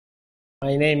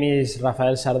My name is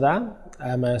Rafael Sarda.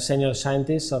 I'm a senior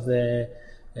scientist of the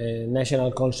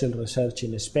National Council Research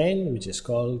in Spain, which is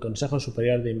called Consejo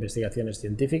Superior de Investigaciones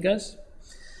Científicas.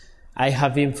 I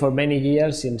have been for many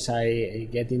years, since I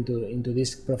get into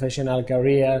this professional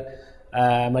career,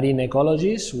 marine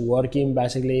ecologist, working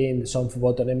basically in some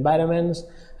water environments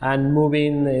and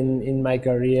moving in my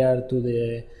career to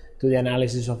the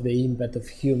analysis of the impact of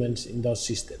humans in those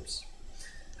systems.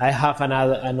 I have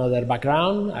another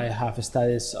background. I have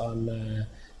studies on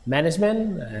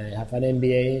management. I have an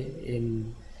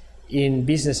MBA in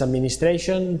business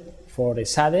administration for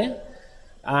ESADE.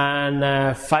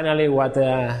 And finally, what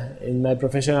in my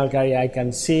professional career I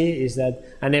can see is that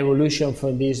an evolution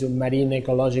from this marine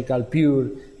ecological pure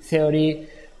theory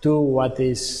to what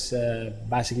is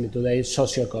basically today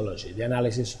socioecology, the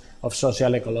analysis of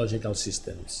social ecological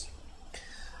systems.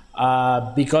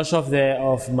 Because of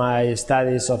my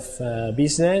studies of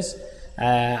business,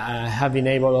 I have been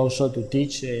able also to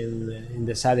teach in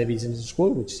the SADE Business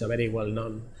School, which is a very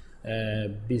well-known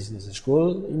business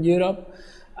school in Europe.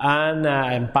 And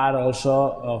I'm part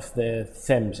also of the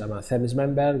THEMS. I'm a THEMS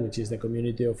member, which is the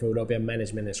Community of European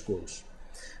Management Schools.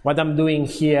 What I'm doing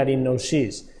here in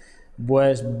KnowSeas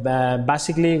was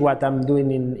basically what I'm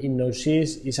doing in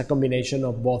KnowSeas is a combination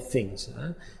of both things.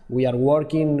 We are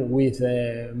working with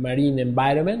marine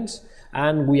environments,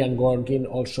 and we are working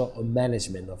also on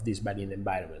management of these marine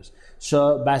environments.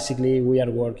 So basically we are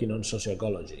working on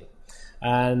socioecology.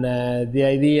 And the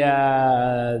idea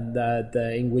that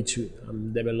in which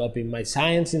I'm developing my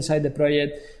science inside the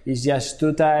project is just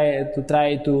to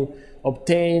try to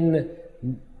obtain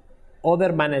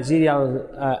other managerial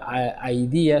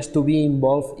ideas to be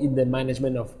involved in the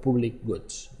management of public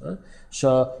goods.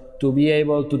 So to be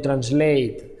able to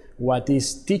translate what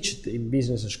is taught in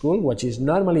business school, what is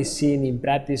normally seen in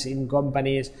practice in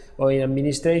companies or in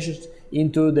administrations,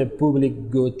 into the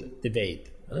public good debate.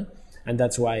 And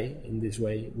that's why, in this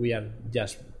way, we are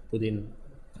just putting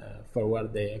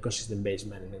forward the ecosystem-based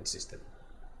management system.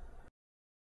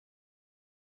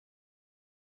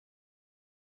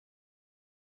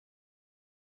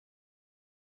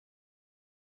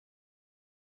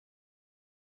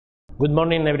 Good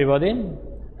morning, everybody.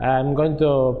 I'm going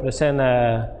to present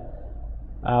a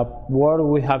work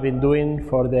we have been doing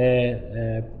for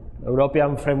the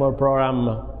European Framework Program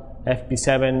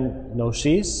FP7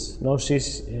 KnowSeas.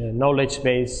 KnowSeas,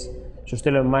 Knowledge-Based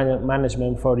Sustainable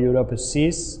Management for Europe's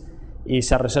Seas,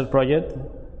 is a research project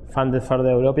funded for the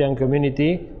European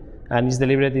Community and is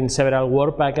delivered in several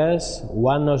work packages.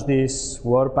 One of these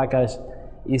work packages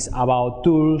is about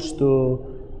tools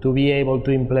to be able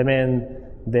to implement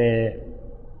the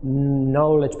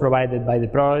knowledge provided by the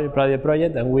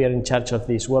project, and we are in charge of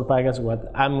this work package.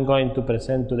 What I'm going to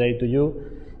present today to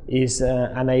you is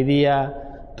an idea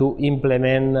to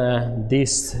implement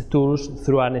these tools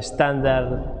through a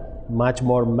standard, much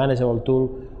more manageable tool,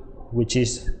 which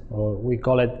is, or we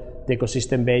call it, the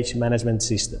ecosystem-based management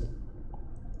system.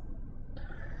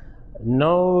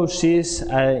 KnowSeas,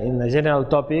 in a general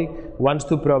topic, wants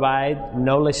to provide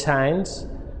knowledge science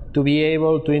to be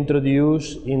able to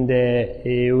introduce in the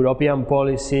European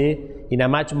policy, in a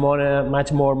much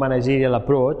more managerial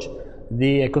approach,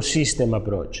 the ecosystem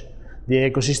approach.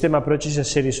 The ecosystem approach is a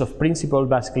series of principles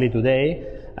basically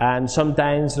today, and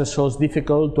sometimes results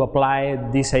difficult to apply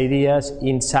these ideas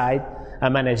inside a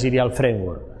managerial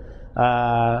framework.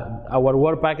 Our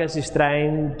work package is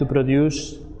trying to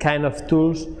produce kind of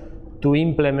tools to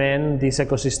implement this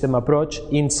ecosystem approach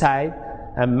inside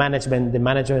the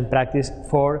management practice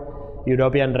for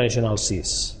European regional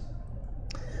seas.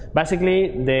 Basically,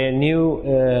 the new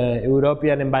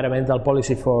European environmental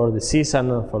policy for the seas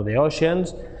and for the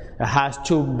oceans has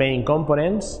two main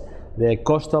components: the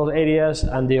coastal areas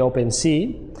and the open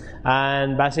sea,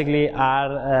 and basically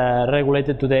are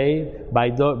regulated today by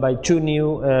two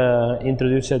new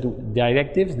introduced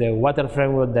directives: the Water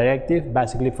Framework Directive,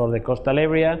 basically for the coastal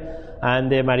area, and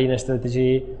the Marine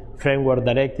Strategy Framework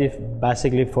Directive,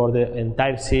 basically for the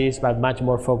entire seas, but much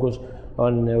more focused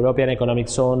on European economic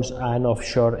zones and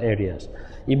offshore areas.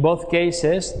 In both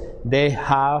cases, they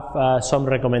have some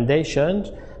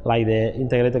recommendations, like the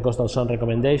Integrated Coastal Zone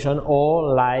recommendation,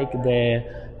 or like the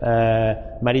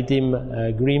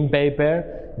Maritime Green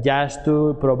Paper, just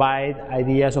to provide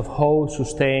ideas of how to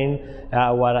sustain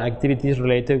our activities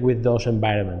related with those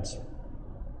environments.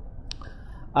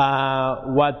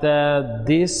 What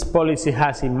this policy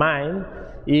has in mind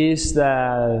is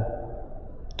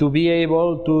to be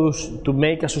able to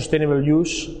make a sustainable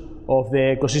use of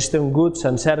the ecosystem goods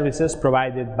and services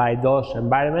provided by those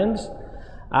environments,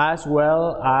 as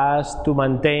well as to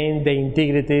maintain the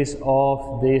integrities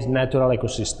of these natural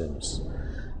ecosystems.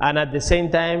 And at the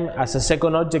same time, as a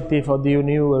second objective of the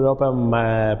new European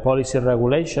policy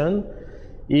regulation,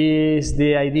 is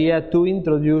the idea to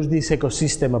introduce this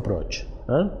ecosystem approach.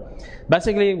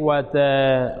 Basically, what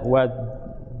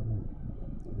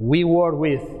we work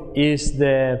with is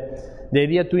the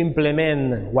idea to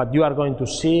implement what you are going to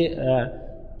see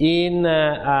in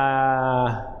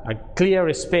a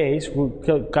clear space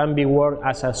can be worked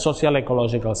as a social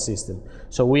ecological system.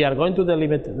 So we are going to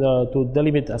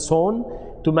delimit a zone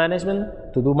to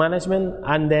do management,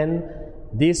 and then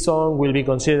this zone will be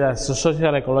considered as a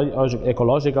social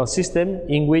ecological system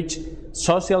in which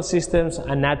social systems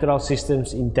and natural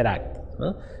systems interact.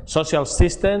 Social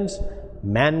systems,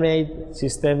 man-made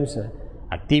systems,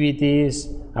 activities,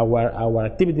 our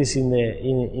activities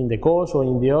in the coast or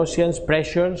in the oceans,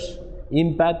 pressures,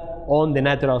 impact on the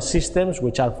natural systems,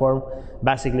 which are formed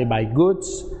basically by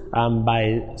goods and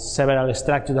by several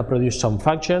structures that produce some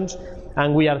functions.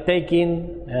 And we are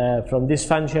taking from these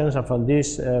functions and from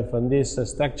this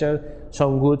structure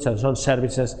some goods and some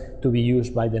services to be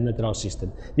used by the natural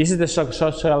system. This is the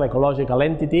social ecological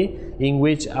entity in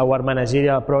which our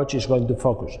managerial approach is going to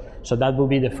focus. So that will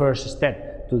be the first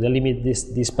step to delimit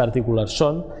this particular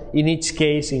zone, in each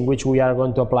case in which we are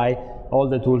going to apply all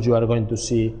the tools you are going to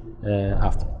see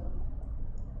after.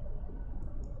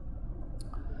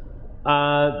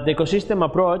 The ecosystem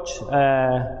approach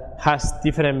has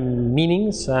different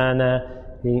meanings, and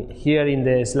here in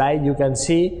the slide you can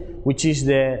see which is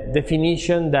the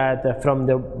definition that from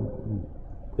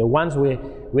the ones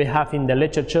we have in the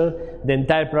literature, the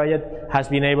entire project has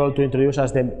been able to introduce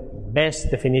as the best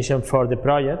definition for the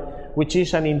project, which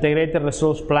is an integrated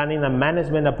resource planning and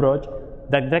management approach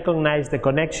that recognizes the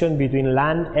connection between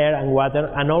land, air and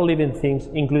water and all living things,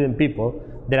 including people,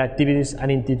 their activities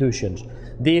and institutions.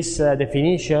 This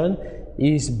definition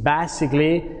is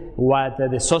basically what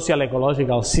the social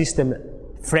ecological system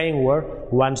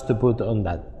framework wants to put on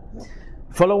that.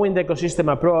 Following the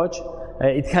ecosystem approach,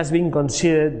 it has been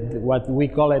considered what we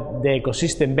call it the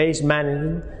ecosystem-based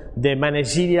management, the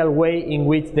managerial way in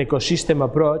which the ecosystem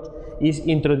approach is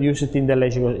introduced in the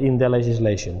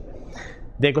legislation.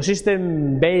 The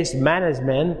ecosystem-based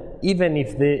management, even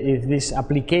if this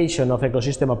application of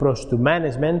ecosystem approach to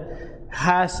management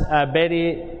has a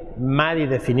very muddy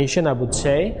definition, I would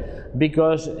say,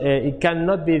 because it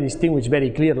cannot be distinguished very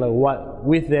clearly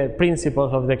with the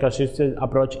principles of the ecosystem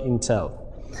approach itself.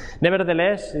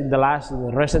 Nevertheless, in the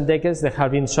recent decades, there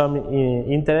have been some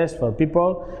interest for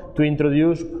people to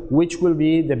introduce which will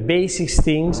be the basic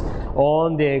things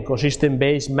on the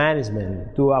ecosystem-based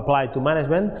management to apply to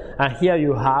management, and here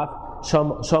you have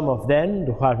some of them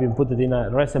who have been put in a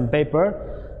recent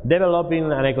paper. Developing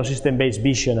an ecosystem-based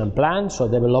vision and plan, so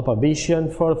develop a vision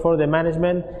for the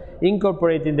management,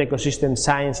 incorporating the ecosystem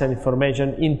science and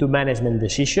information into management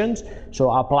decisions, so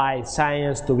apply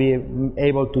science to be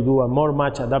able to do a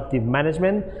much adaptive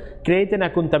management, creating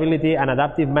accountability and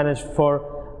adaptive management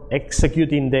for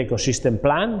executing the ecosystem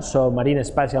plan, so marine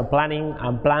spatial planning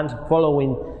and plans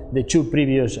following the two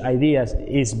previous ideas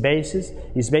is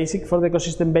basic for the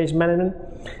ecosystem-based management,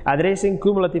 addressing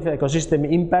cumulative ecosystem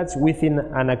impacts within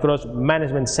and across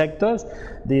management sectors.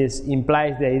 This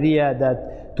implies the idea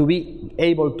that to be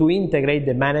able to integrate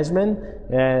the management,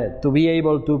 to be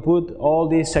able to put all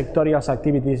these sectorial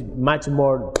activities much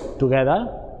more together,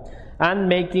 and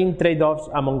making trade-offs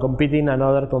among competing and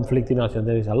other conflicting oceans.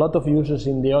 There is a lot of uses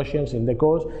in the oceans, in the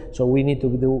coast, so we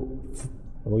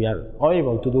are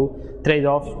able to do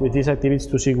trade-offs with these activities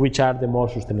to see which are the more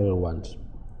sustainable ones.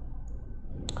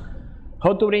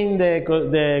 How to bring the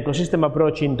ecosystem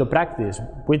approach into practice?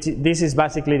 This is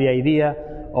basically the idea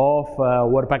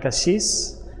of work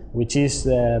packages, which is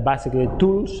basically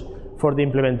tools for the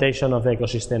implementation of the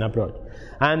ecosystem approach.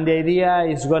 And the idea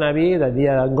is going to be, the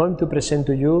idea I'm going to present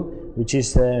to you, which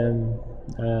is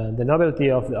the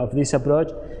novelty of this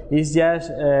approach, is just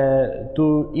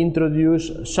to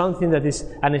introduce something that is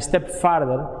a step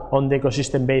further on the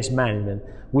ecosystem-based management,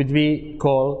 which we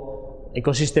call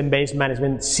ecosystem-based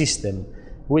management system,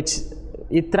 which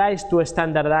it tries to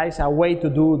standardize a way to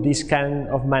do this kind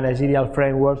of managerial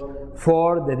frameworks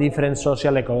for the different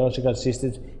social ecological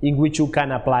systems in which you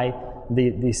can apply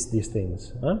these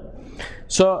things.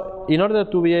 So in order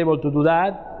to be able to do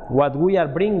that, what we are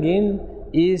bringing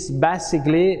is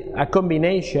basically a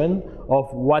combination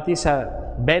of what is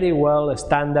a very well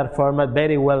standard format,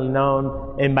 very well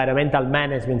known environmental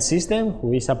management system,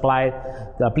 which is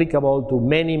applicable to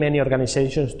many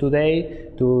organizations today,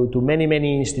 to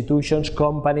many institutions,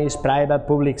 companies, private,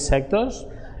 public sectors,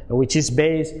 which is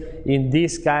based in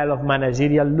this kind of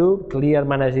managerial loop, clear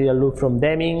managerial loop from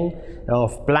Deming,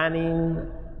 of planning,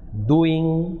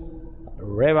 doing,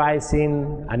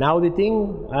 revising and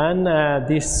auditing, and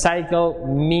this cycle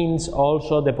means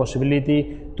also the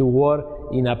possibility to work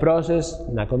in a process,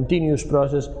 in a continuous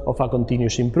process of a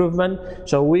continuous improvement.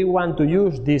 So we want to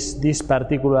use this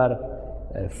particular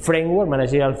framework,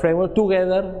 managerial framework,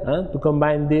 together, to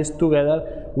combine this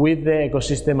together with the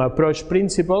ecosystem approach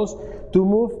principles to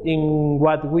move in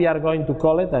what we are going to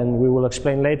call it, and we will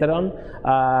explain later on,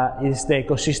 is the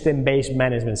ecosystem-based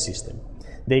management system.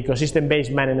 The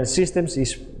ecosystem-based management systems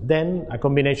is then a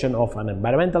combination of an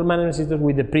environmental management system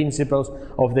with the principles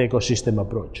of the ecosystem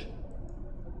approach.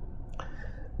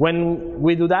 When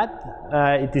we do that,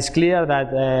 it is clear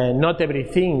that not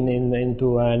everything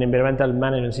into an environmental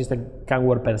management system can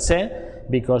work per se,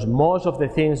 because most of the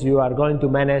things you are going to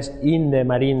manage in the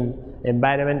marine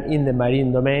environment, in the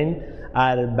marine domain,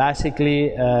 are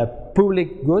basically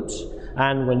public goods.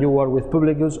 And when you work with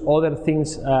public goods, other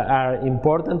things are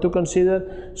important to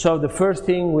consider. So the first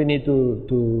thing we need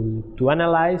to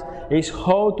analyze is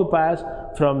how to pass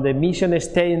from the mission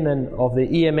statement of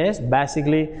the EMS,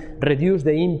 basically reduce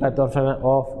the impact of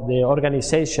the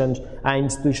organizations and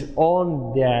institutions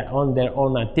on their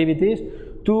own activities,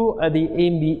 to the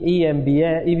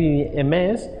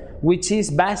EMS, which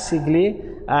is basically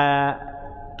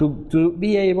to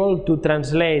be able to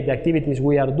translate the activities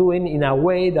we are doing in a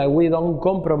way that we don't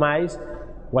compromise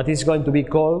what is going to be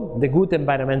called the good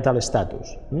environmental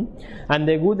status. And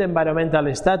the good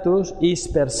environmental status is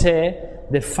per se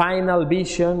the final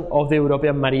vision of the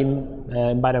European Marine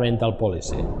Environmental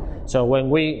Policy. So when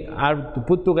we are to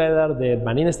put together the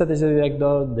Marine Strategy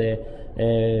Directive, the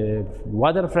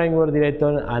Water Framework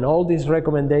Directive, and all these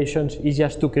recommendations is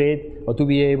just to create, or to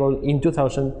be able in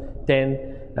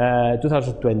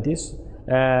 2020s,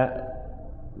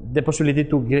 the possibility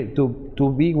to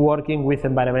be working with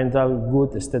environmental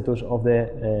good status of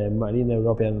the marine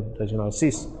European regional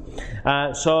seas.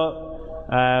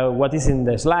 What is in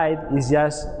the slide is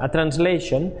just a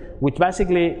translation, which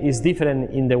basically is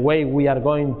different in the way we are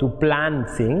going to plan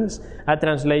things, a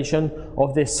translation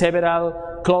of the several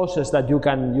clauses that you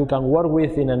can work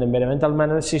with in an environmental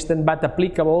management system, but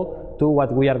applicable to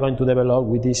what we are going to develop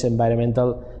with this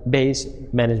environmental based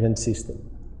management system.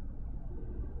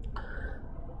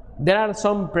 There are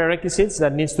some prerequisites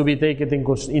that needs to be taken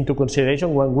into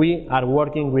consideration when we are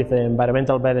working with the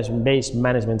environmental based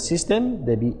management system,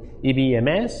 the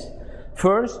EBMS.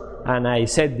 First, and I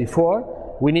said before,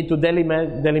 we need to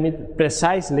delimit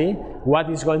precisely what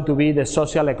is going to be the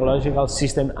social ecological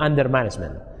system under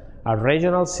management. A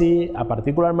regional sea, a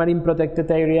particular marine protected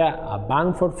area, a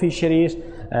bank for fisheries,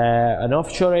 an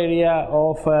offshore area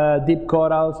of deep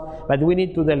corals, but we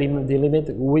need to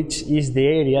delimit which is the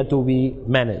area to be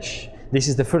managed. This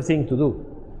is the first thing to do.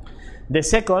 The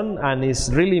second, and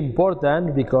is really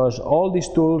important because all these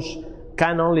tools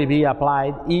can only be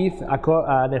applied if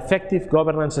an effective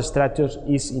governance structure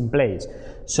is in place.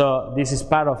 So this is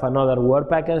part of another work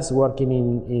package working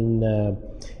in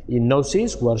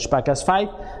KnowSeas, work package 5,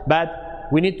 but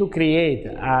we need to create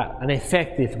an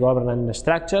effective governance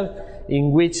structure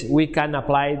in which we can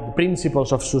apply the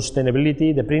principles of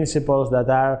sustainability, the principles that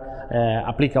are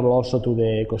applicable also to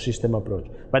the ecosystem approach.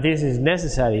 But this is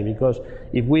necessary because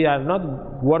if we are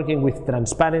not working with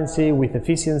transparency, with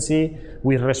efficiency,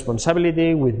 with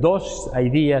responsibility, with those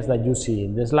ideas that you see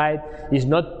in the slide, it's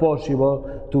not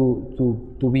possible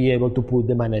to be able to put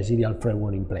the managerial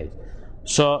framework in place.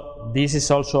 So this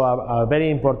is also a very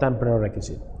important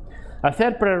prerequisite. A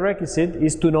third prerequisite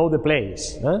is to know the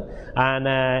place. And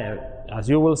as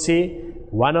you will see,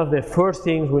 one of the first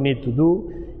things we need to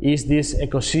do is this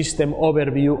ecosystem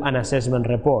overview and assessment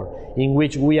report, in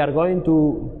which we are going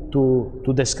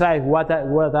to describe what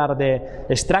are the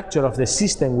structure of the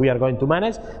system we are going to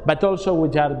manage, but also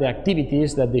which are the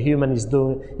activities that the human is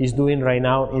doing right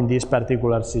now in this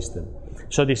particular system.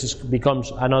 So this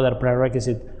becomes another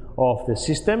prerequisite of the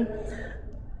system.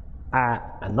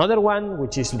 Another one,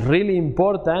 which is really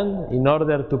important in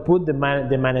order to put the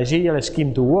managerial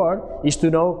scheme to work, is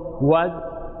to know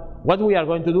what we are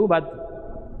going to do, but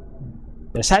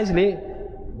precisely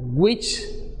which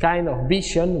kind of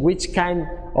vision, which kind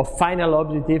of final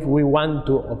objective we want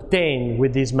to obtain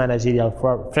with this managerial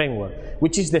framework,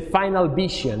 which is the final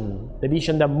vision, the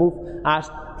vision that moves us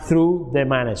through the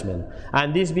management.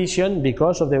 And this vision,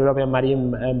 because of the European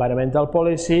Marine Environmental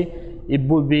Policy, it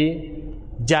would be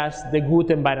just the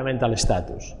good environmental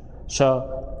status.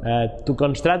 So to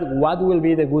construct what will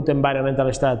be the good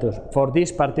environmental status for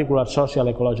this particular social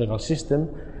ecological system,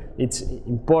 it's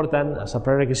important as a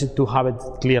prerequisite to have it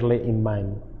clearly in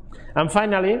mind. And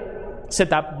finally,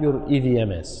 set up your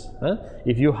EVMS.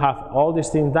 If you have all these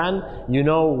things done, you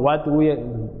know what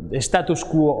the status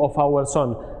quo of our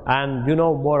zone, and you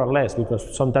know more or less,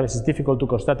 because sometimes it's difficult to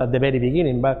construct at the very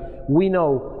beginning, but we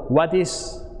know what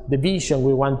is the vision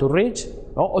we want to reach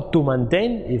or to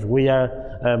maintain. If we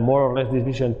are more or less, this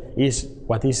vision is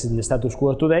what is the status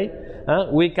quo today,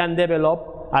 we can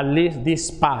develop at least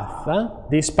this path,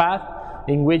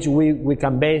 in which we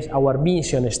can base our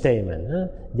mission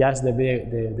statement, just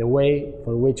the way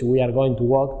for which we are going to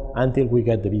walk until we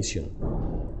get the vision.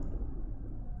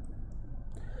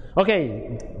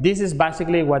 Okay, this is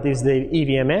basically what is the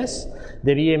EVMS.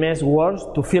 The EVMS works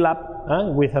to fill up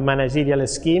with a managerial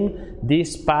scheme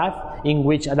this path in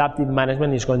which adaptive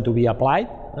management is going to be applied.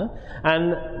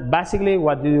 And basically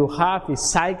what you have is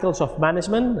cycles of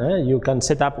management. You can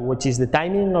set up which is the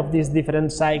timing of these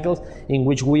different cycles in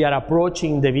which we are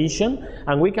approaching the vision,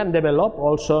 and we can develop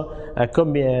also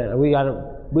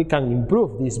we can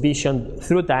improve this vision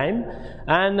through time,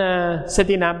 and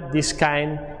setting up this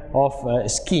kind of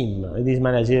scheme, this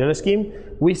managerial scheme,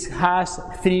 which has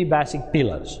three basic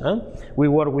pillars. We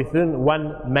work within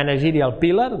one managerial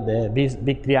pillar, this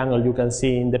big triangle you can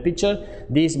see in the picture.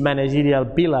 This managerial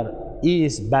pillar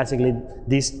is basically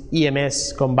this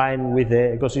EMS combined with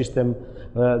the ecosystem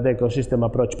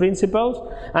approach principles.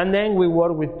 And then we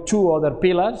work with two other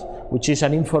pillars, which is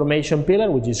an information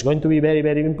pillar, which is going to be very,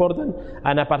 very important,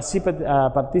 and a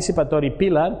participatory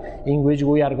pillar in which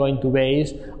we are going to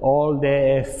base all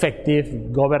the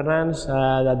effective governance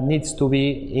that needs to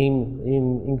be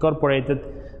incorporated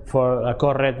for a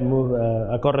correct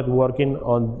working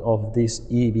of this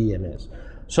EVMS.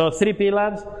 So three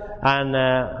pillars and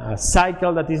a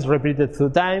cycle that is repeated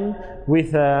through time,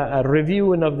 with a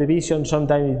reviewing of the vision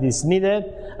sometimes it is needed,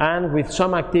 and with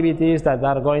some activities that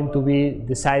are going to be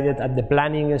decided at the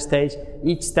planning stage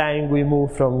each time we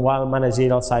move from one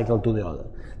managerial cycle to the other.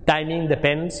 Timing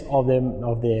depends of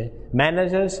the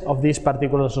managers of this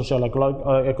particular social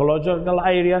ecological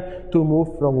area to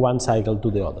move from one cycle to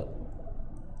the other.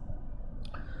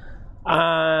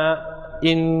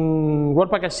 In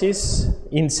Work Packages,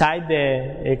 inside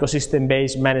the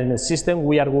ecosystem-based management system,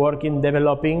 we are working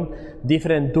developing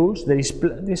different tools. There is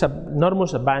an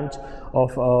enormous bunch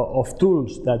of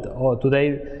tools that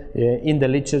today in the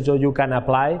literature you can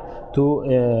apply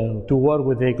to work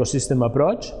with the ecosystem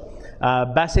approach.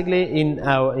 Basically, in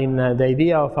the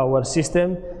idea of our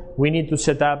system, we need to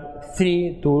set up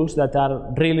three tools that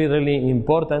are really, really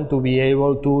important to be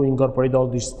able to incorporate all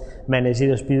these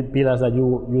managerial pillars that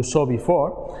you saw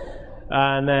before.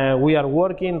 And we are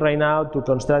working right now to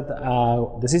construct a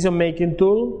decision-making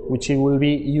tool, which will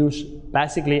be used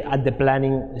basically at the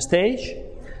planning stage,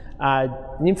 an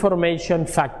information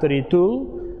factory tool,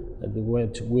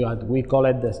 which we call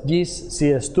it the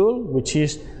KnowSeas tool, which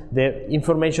is the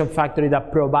information factory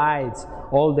that provides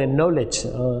all the knowledge,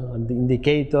 the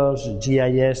indicators,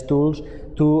 GIS tools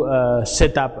to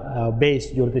set up,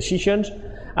 base your decisions,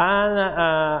 and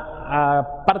a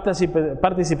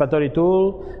participatory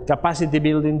tool, capacity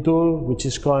building tool, which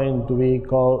is going to be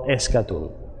called ESCA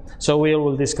tool. So we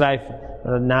will describe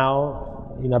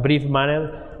now in a brief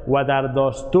manner what are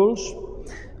those tools.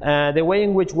 The way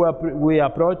in which we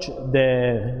approach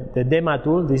the DEMA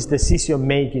tool, this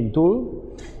decision-making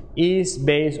tool, is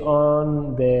based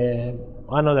on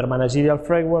another managerial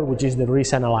framework, which is the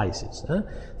risk analysis.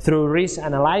 Through risk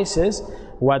analysis,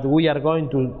 what we are going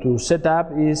to set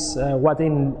up is what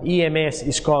in EMS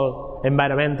is called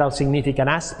environmental significant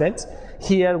aspects.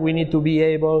 Here we need to be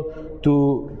able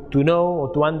to know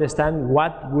or to understand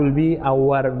what will be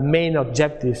our main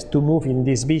objectives to move in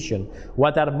this vision,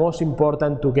 what are most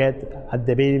important to get at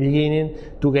the very beginning,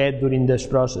 to get during this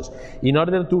process. In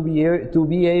order to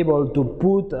be able to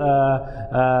put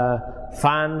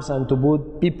funds and to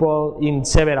put people in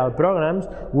several programs,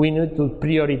 we need to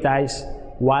prioritize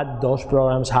what those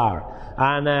programs are.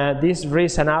 And this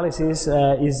risk analysis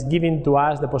is giving to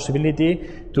us the possibility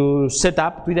to set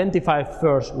up, to identify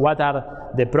first what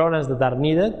are the programs that are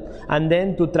needed, and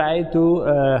then to try to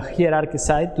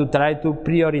hierarchize, to try to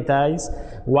prioritize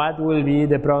what will be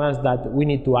the programs that we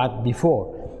need to add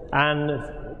before. And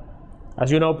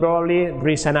as you know probably,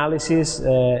 risk analysis,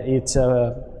 it's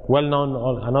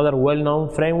another well-known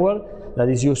framework that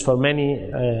is used for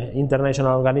many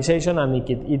international organizations, and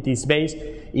it is based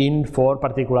in 4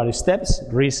 particular steps: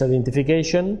 risk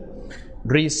identification,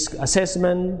 risk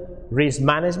assessment, risk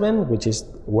management, which is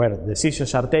where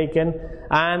decisions are taken,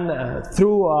 and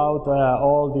throughout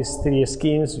all these 3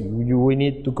 schemes we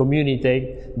need to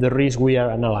communicate the risk we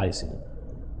are analyzing.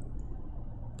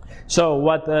 So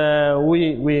what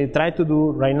we try to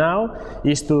do right now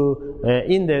is to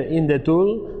in the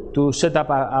tool to set up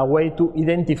a way to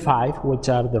identify which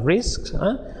are the risks,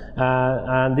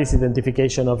 and this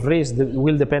identification of risk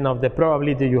will depend on the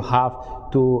probability you have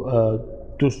to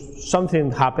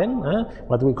something happen,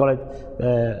 what we call it,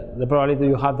 the probability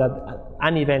you have that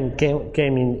an event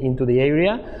came into the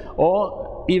area,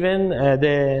 or even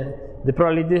the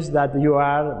probabilities that you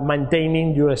are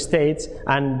maintaining your states,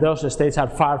 and those states are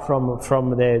far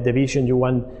from the vision you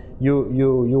want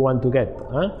to get.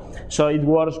 So it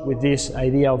works with this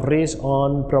idea of risk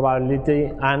on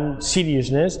probability and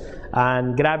seriousness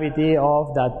and gravity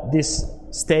of that these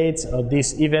states or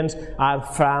these events are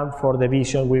far for the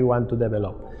vision we want to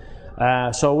develop.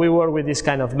 So we work with this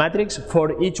kind of matrix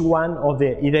for each one of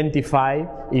the identified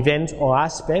events or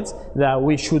aspects that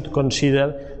we should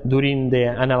consider during the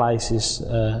analysis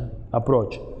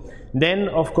approach. Then,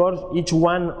 of course, each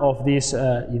one of these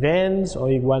events or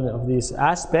each one of these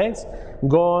aspects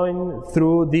going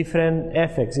through different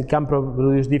effects. It can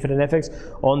produce different effects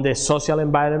on the social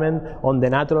environment, on the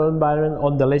natural environment,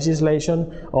 on the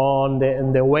legislation, on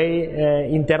the way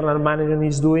internal management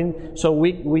is doing. So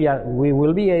we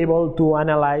will be able to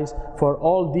analyze for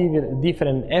all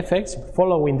different effects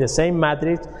following the same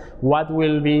matrix what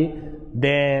will be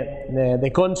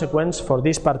the consequence for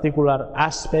this particular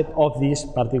aspect of this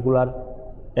particular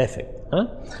effect.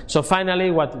 So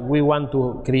finally, what we want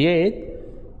to create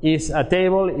is a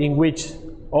table in which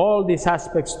all these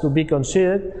aspects to be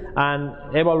considered and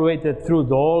evaluated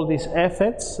through all these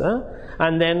effects,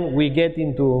 and then we get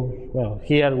into, well,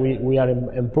 here we are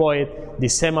employed the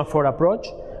semaphore approach,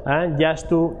 just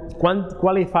to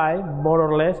qualify more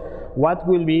or less what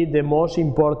will be the most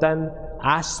important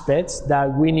aspects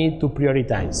that we need to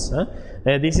prioritize.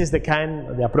 This is the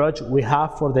approach we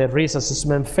have for the risk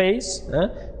assessment phase.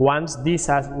 Once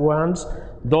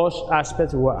those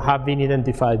aspects have been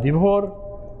identified before,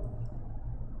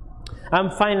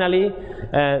 and finally,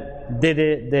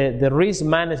 the risk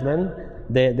management,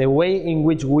 the way in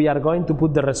which we are going to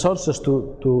put the resources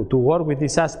to work with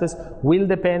these aspects will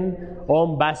depend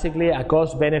on basically a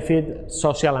cost-benefit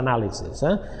social analysis.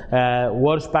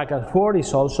 Works Packard 4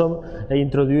 is also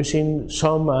introducing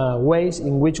some ways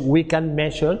in which we can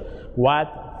measure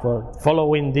what, for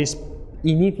following this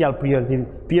initial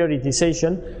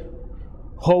prioritization,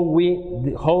 how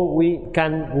we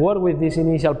can work with this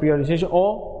initial prioritization,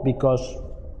 or because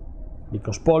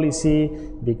policy,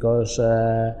 because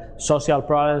social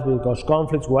problems, because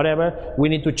conflicts, whatever, we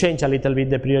need to change a little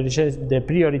bit the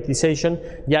prioritization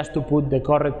just to put the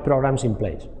correct programs in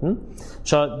place.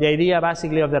 So the idea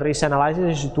basically of the risk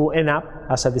analysis is to end up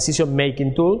as a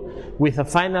decision-making tool with a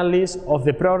final list of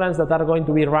the programs that are going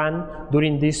to be run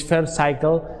during this first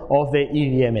cycle of the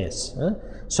EDMS.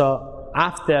 So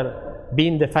after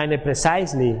being defined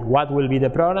precisely what will be the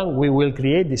program, we will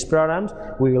create these programs,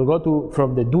 we will go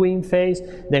from the doing phase,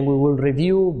 then we will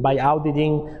review by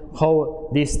auditing how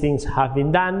these things have been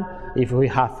done, if we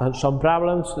have some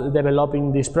problems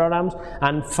developing these programs,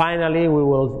 and finally we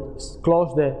will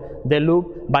close the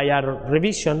loop by a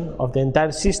revision of the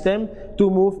entire system to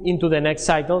move into the next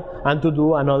cycle and to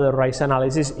do another risk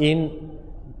analysis in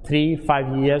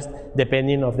 3-5 years,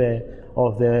 depending of the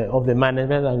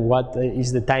management and what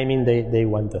is the timing they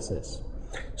want to assess.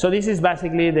 So this is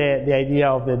basically the idea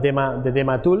of the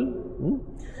DEMA tool.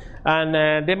 And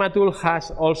DEMA tool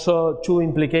has also two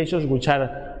implications which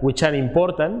are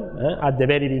important at the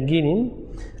very beginning,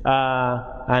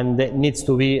 and that needs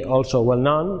to be also well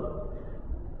known.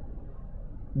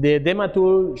 The DEMA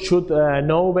tool should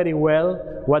know very well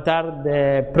what are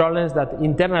the problems that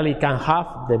internally can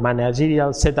have the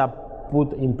managerial setup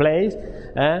put in place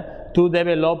to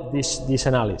develop this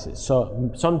analysis.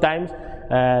 So sometimes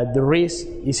the risk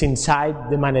is inside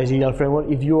the managerial framework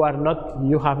if you have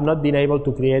not been able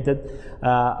to create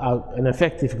an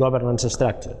effective governance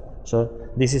structure. So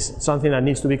this is something that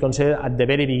needs to be considered at the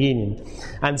very beginning.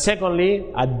 And secondly,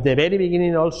 at the very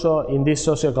beginning also in this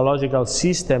socio-ecological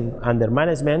system under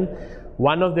management,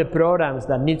 one of the programs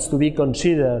that needs to be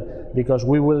considered, because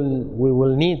we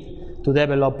will need to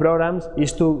develop programs,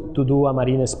 is to do a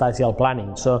marine spatial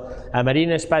planning. So a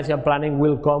marine spatial planning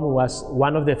will come as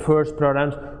one of the first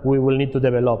programs we will need to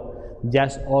develop,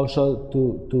 just also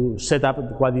to set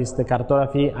up what is the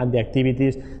cartography and the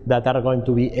activities that are going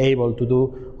to be able to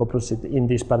do opposite in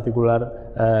this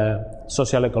particular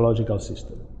social ecological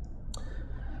system.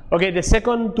 Okay, the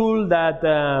second tool that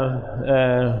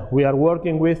we are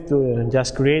working with to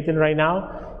just creating right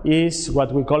now is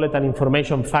what we call it an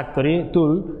information factory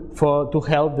tool to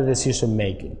help the decision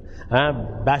making.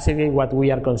 Basically what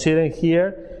we are considering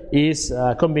here is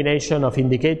a combination of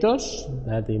indicators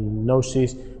that in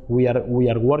KnowSeas we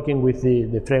are working with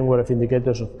the framework of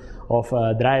indicators of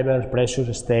drivers,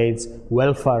 pressure, states,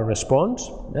 welfare response,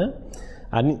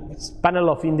 and panel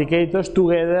of indicators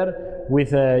together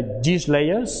with GIS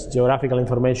layers, geographical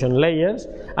information layers,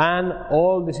 and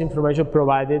all this information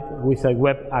provided with a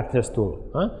web access tool.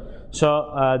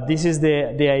 So this is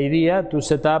the idea, to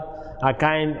set up a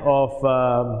kind of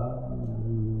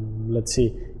let's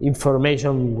see,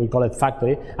 information, we call it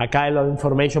factory, a kind of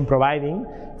information providing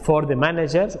for the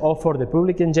managers or for the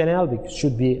public in general, which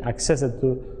should be accessed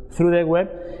through the web,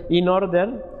 in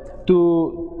order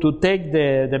to take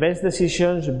the best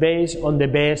decisions based on the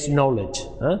best knowledge.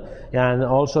 And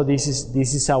also this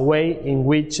is a way in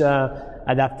which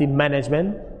adaptive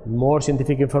management, more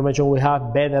scientific information we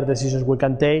have, better decisions we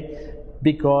can take,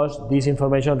 because this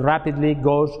information rapidly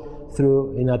goes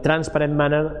through in a transparent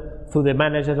manner through the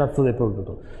managers and through the public.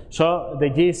 So the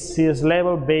KnowSeas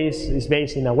level is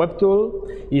based in a web tool,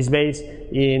 is based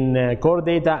in core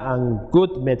data and good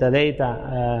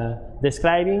metadata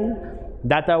describing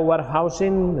data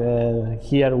warehousing.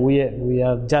 Here we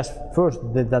are just first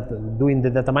doing the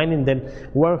data mining, then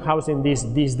warehousing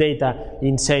this data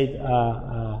inside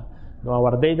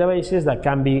our databases that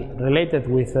can be related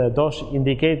with those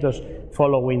indicators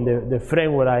following the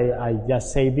framework I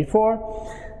just said before.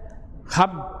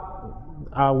 Have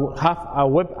a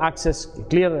web access,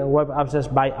 clear web access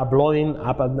by uploading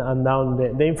up and down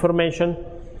the information,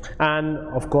 and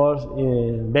of course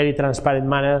in very transparent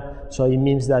manner, so it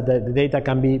means that the data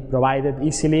can be provided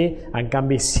easily and can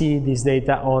be see this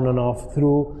data on and off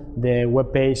through the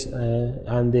web page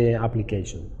and the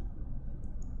application.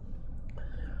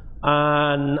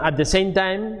 And at the same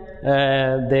time,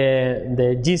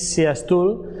 the KnowSeas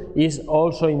tool is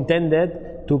also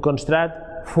intended to construct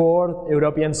 4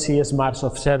 European Sea Smart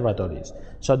Observatories.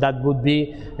 So that would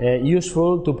be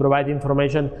useful to provide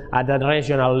information at a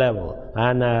regional level.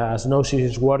 And as KnowSeas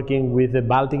is working with the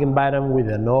Baltic environment, with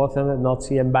the North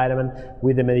Sea environment,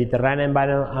 with the Mediterranean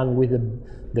environment, and with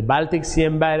the Baltic Sea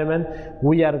environment,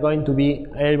 we are going to be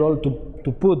able to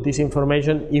put this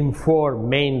information in 4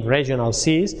 main regional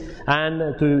seas,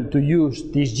 and to use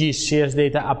this KnowSeas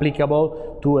data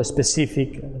applicable to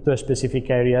specific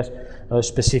areas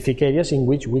in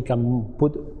which we can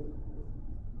put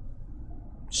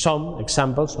some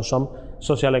examples or some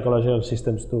social ecological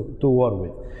systems to work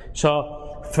with.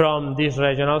 So from these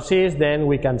regional seas, then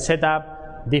we can set up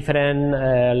different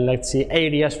let's see,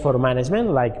 areas for management,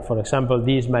 like for example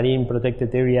this marine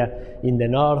protected area in the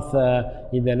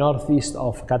northeast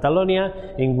of Catalonia,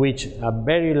 in which a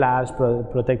very large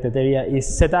protected area is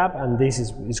set up, and this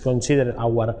is considered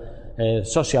our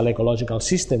social ecological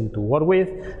system to work with.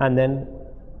 And then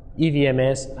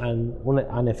EVMS and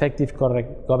an effective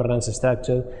correct governance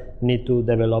structure need to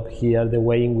develop here the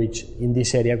way in which in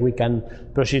this area we can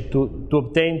proceed to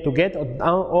obtain, to get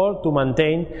or to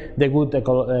maintain the good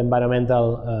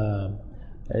environmental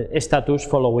status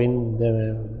following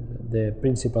the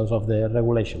principles of the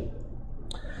regulation.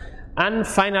 And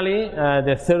finally,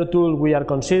 the third tool we are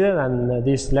considering, and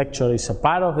this lecture is a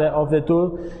part of the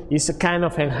tool, is a kind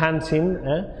of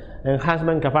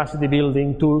enhancement capacity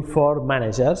building tool for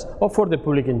managers or for the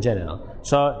public in general.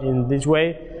 So in this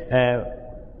way,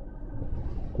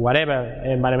 whatever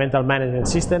environmental management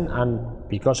system, and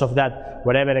because of that,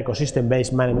 whatever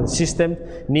ecosystem-based management system,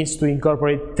 needs to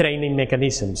incorporate training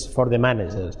mechanisms for the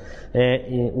managers.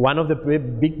 One of the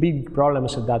big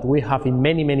problems that we have in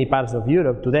many parts of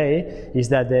Europe today is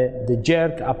that the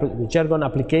jargon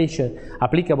application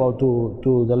applicable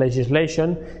to the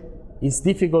legislation is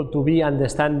difficult to be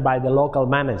understood by the local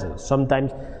managers.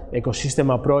 Sometimes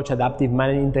ecosystem approach, adaptive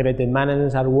management, integrated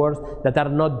management are words that are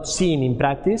not seen in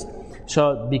practice.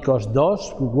 So because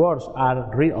those words are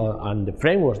and the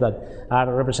frameworks that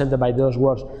are represented by those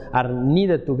words are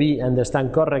needed to be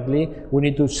understood correctly, we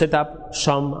need to set up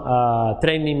some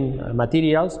training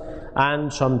materials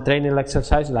and some training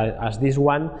exercises like as this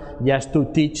one, just to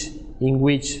teach in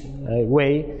which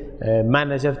way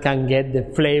managers can get the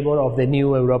flavor of the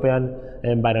new European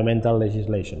environmental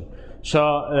legislation.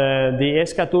 So the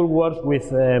ESCA tool works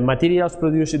with materials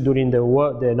produced during the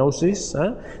KnowSeas,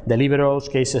 deliverables,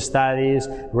 case studies,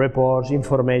 reports,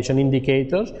 information,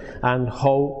 indicators, and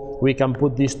how we can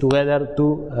put this together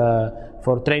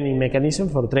for training mechanism,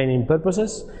 for training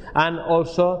purposes, and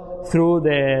also through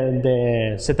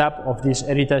the setup of these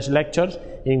heritage lectures,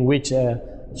 in which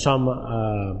some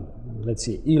let's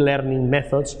see, e-learning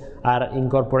methods are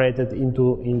incorporated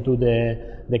into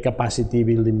the capacity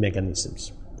building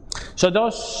mechanisms. So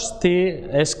those three,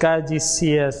 ESCA,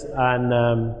 KnowSeas,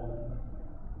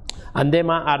 and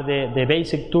DEMA, are the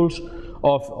basic tools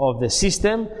of the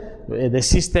system. the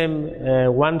system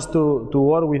wants to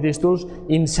work with these tools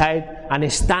inside a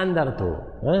standard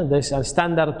tool. There's a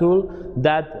standard tool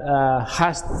that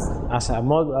has, as a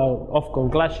mode of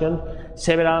conclusion,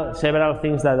 several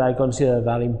things that I consider that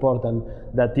are important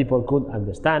that people could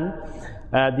understand.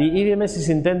 The EDMS is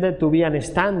intended to be a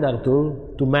standard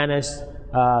tool to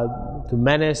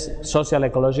manage social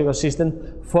ecological systems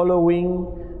following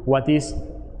what is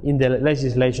in the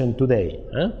legislation today.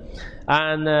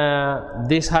 And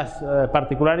this has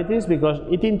particularities because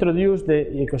it introduced the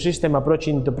ecosystem approach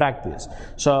into practice.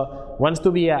 So wants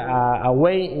to be a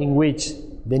way in which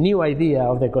the new idea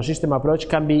of the ecosystem approach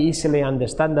can be easily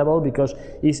understandable because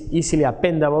it's easily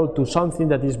appendable to something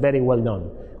that is very well known,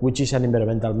 which is an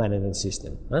environmental management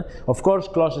system. Of course,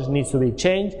 clauses need to be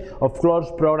changed. Of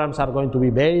course, programs are going to be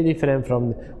very different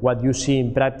from what you see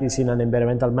in practice in an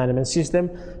environmental management system,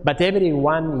 but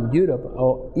everyone in Europe,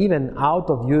 or even out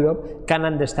of Europe, can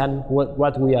understand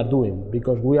what we are doing,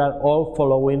 because we are all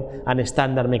following a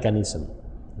standard mechanism.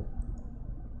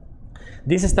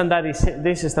 This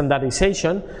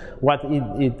standardization, what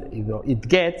it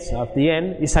gets at the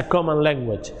end is a common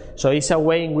language. So it's a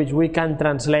way in which we can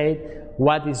translate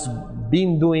what is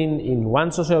being doing in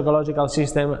one socio-ecological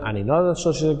system and in other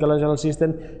socio-ecological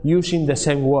system using the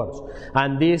same words.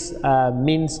 And this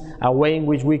means a way in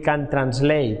which we can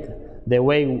translate the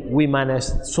way we manage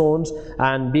zones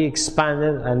and be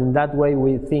expanded, and in that way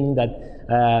we think that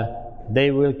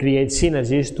they will create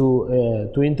synergies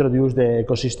to introduce the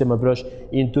ecosystem approach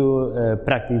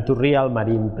into real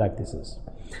marine practices.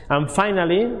 And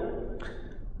finally,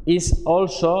 is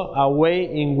also a way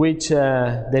in which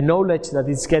the knowledge that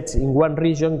it gets in one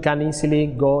region can easily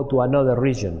go to another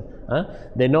region.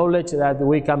 The knowledge that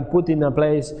we can put in a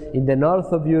place in the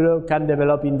north of Europe can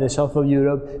develop in the south of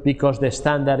Europe because the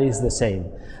standard is the same.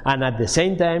 And at the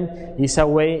same time, it's a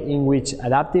way in which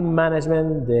adaptive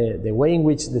management, the way in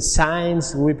which the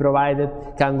science we provided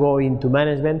can go into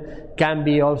management, can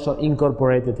be also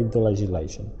incorporated into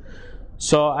legislation.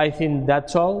 So I think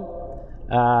that's all.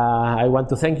 I want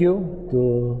to thank you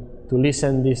to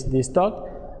listen this talk,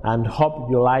 and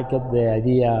hope you liked the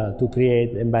idea to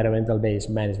create environmental-based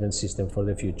management system for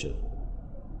the future.